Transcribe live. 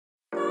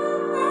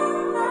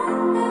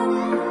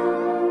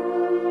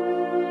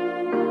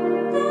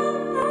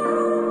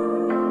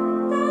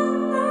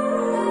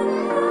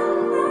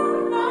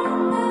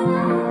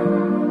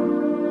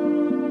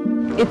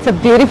It's a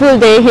beautiful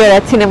day here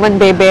at Cinnamon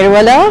Bey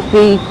Beruwala.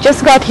 We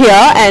just got here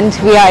and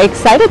we are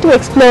excited to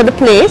explore the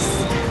place.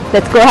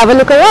 Let's go have a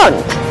look around.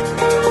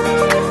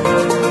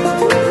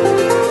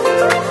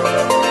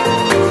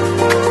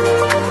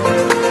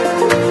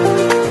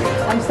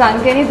 I'm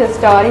Sankani, the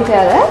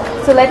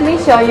storyteller. So let me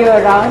show you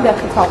around of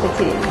the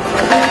property.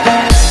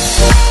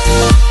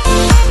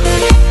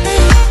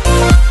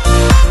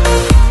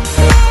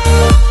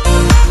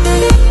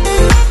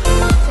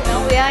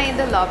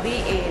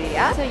 Lobby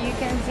area, so you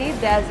can see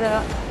there's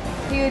a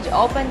huge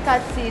open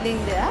cut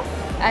ceiling there,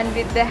 and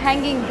with the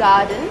hanging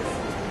gardens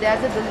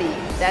there's a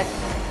belief that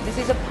this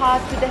is a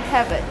path to the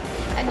heaven,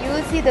 and you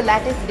will see the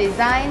lattice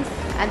designs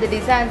and the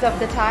designs of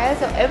the tiles,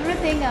 so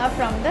everything are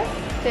from the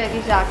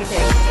Turkish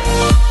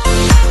architecture.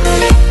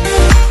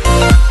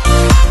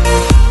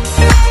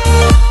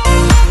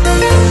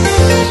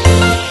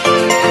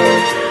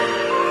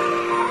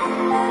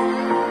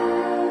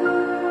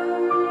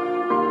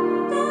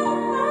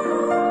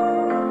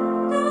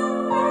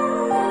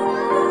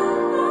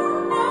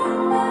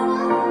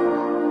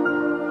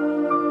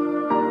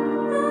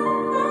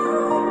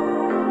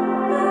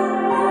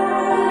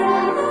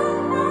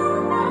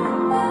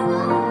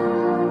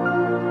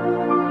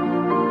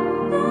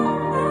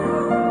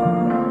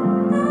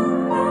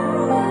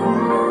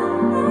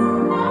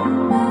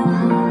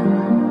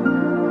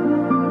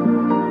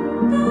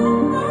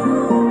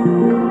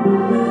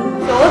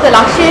 The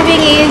luxury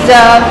wing is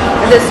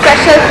the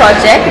special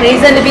project.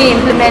 Recently we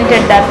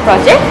implemented that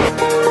project.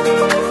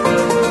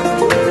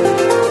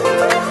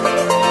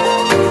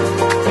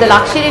 The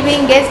luxury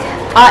wing guests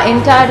are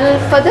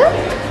entitled for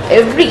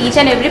each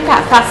and every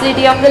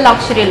facility of the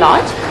luxury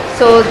lounge.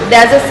 So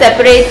there's a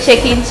separate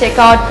check-in,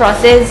 check-out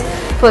process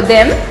for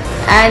them,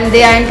 and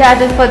they are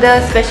entitled for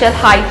the special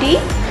high tea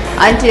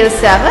until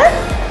 7,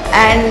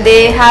 and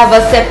they have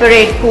a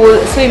separate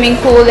swimming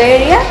pool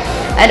area,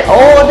 and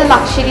all the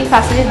luxury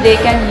facilities they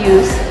can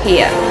use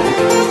here.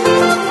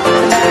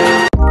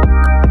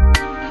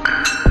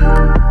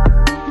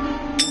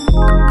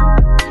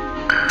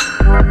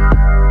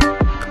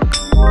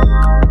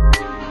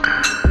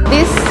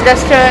 This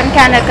restaurant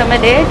can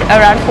accommodate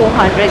around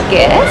 400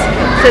 guests.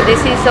 So this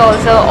is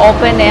also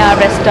open air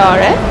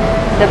restaurant,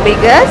 the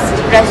biggest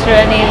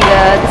restaurant in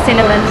the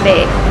Cinnamon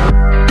Bay.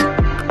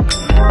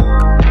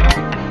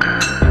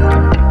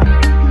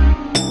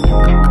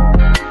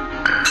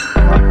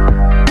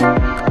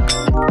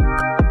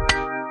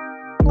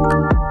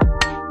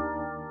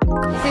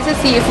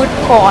 Seafood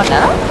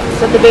corner.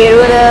 So the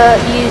Beruwala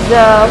is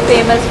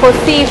famous for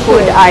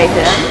seafood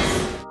items.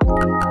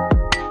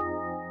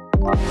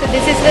 So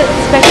this is the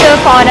special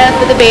corner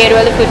for the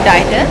Beruwala food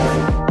items.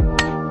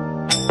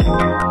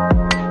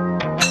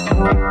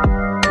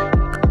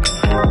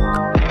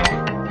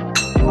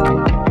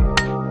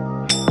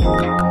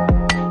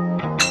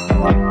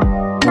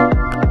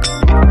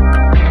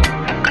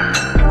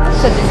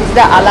 So this is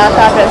the a la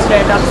carte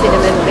restaurant of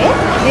Cinnamon Bey.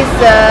 This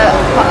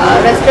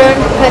restaurant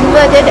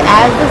converted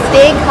as the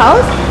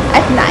steakhouse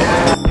at night.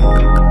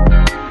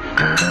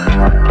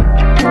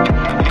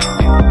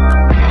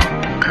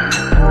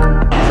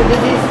 So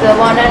this is the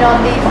one and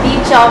only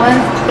beach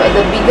oven,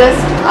 the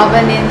biggest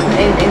oven in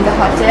the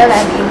hotel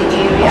and in the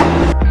area.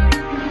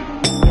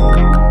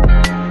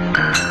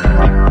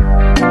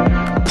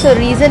 So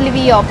recently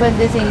we opened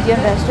this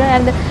Indian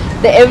restaurant,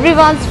 and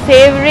everyone's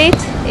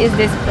favorite is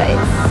this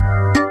place.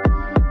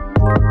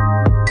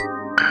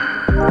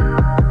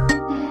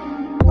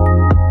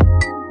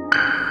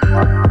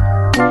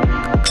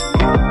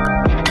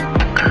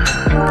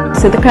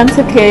 So the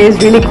concept here is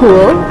really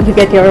cool. You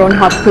get your own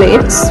hot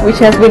plates, which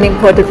has been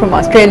imported from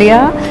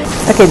Australia.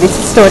 Okay, this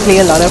is totally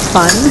a lot of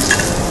fun.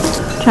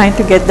 Trying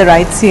to get the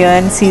right sear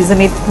and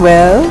season it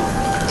well.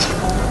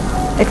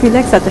 I feel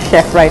like such a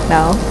chef right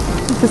now.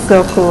 This is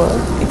so cool.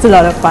 It's a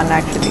lot of fun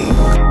actually.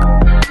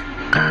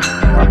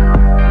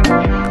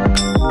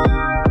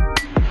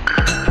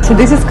 So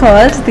this is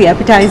called the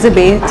Appetizer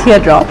Bay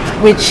Teardrop,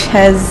 which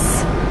has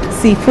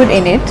seafood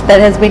in it that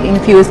has been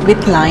infused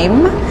with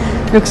lime.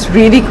 Looks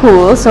really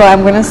cool, so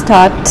I'm gonna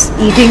start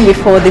eating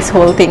before this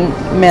whole thing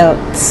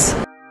melts.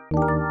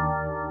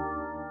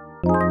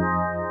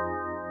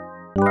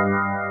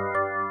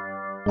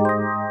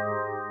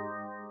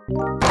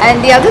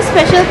 And the other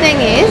special thing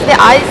is the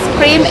ice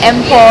cream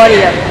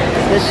emporium,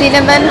 the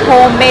cinnamon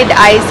homemade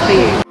ice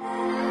cream.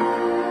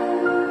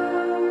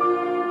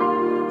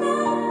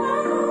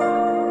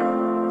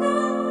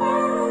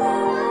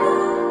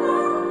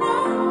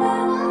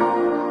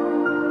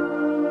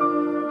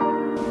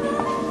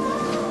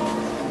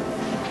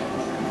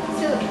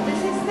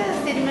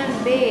 Cinnamon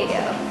Bey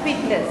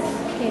Fitness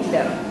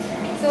Kingdom.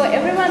 So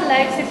everyone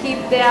likes to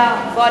keep their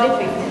body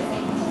fitness.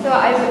 So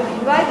I would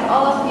invite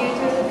all of you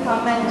to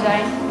come and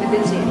join with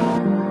the gym.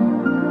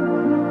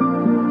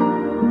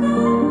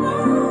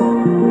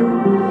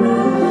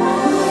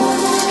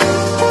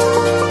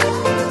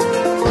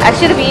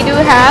 Actually, we do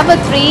have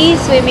 3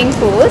 swimming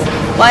pools.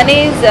 One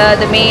is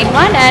the main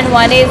one, and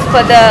one is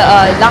for the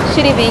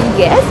luxury wing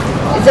guests.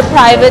 It's a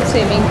private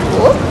swimming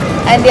pool.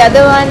 and the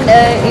other one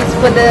is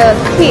for the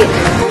kids.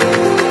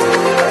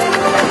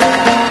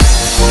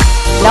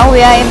 Now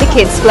we are in the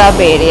kids club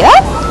area.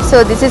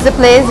 So this is a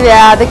place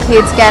where the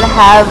kids can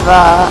have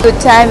a good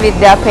time with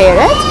their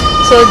parents.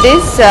 So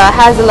this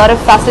has a lot of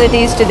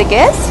facilities to the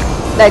guests,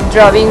 like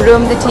drawing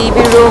room, the TV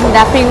room,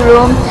 napping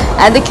room,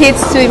 and the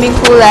kids swimming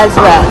pool as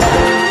well.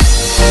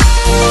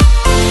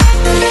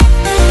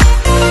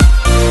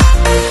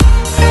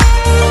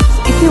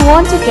 If you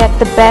want to get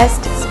the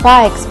best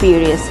spa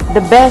experience,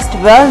 the best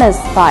wellness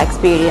spa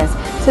experience,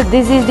 so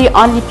this is the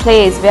only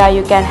place where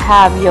you can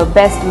have your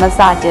best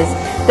massages,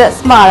 the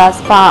Smara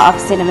Spa of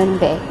Cinnamon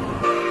Bay.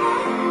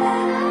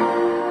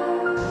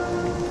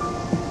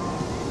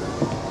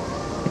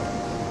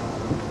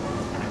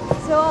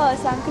 So,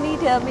 Sankani,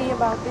 tell me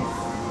about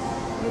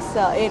this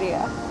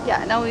area.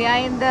 Yeah, now we are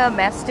in the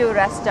Mess 2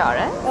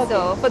 restaurant. Okay.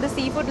 So for the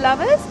seafood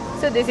lovers,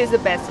 so this is the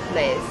best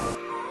place.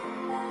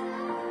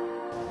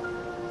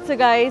 So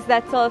guys,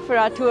 that's all for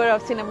our tour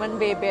of Cinnamon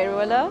Bey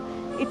Beruwala.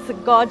 It's a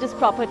gorgeous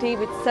property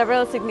with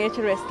several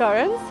signature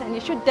restaurants, and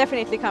you should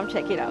definitely come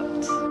check it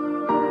out.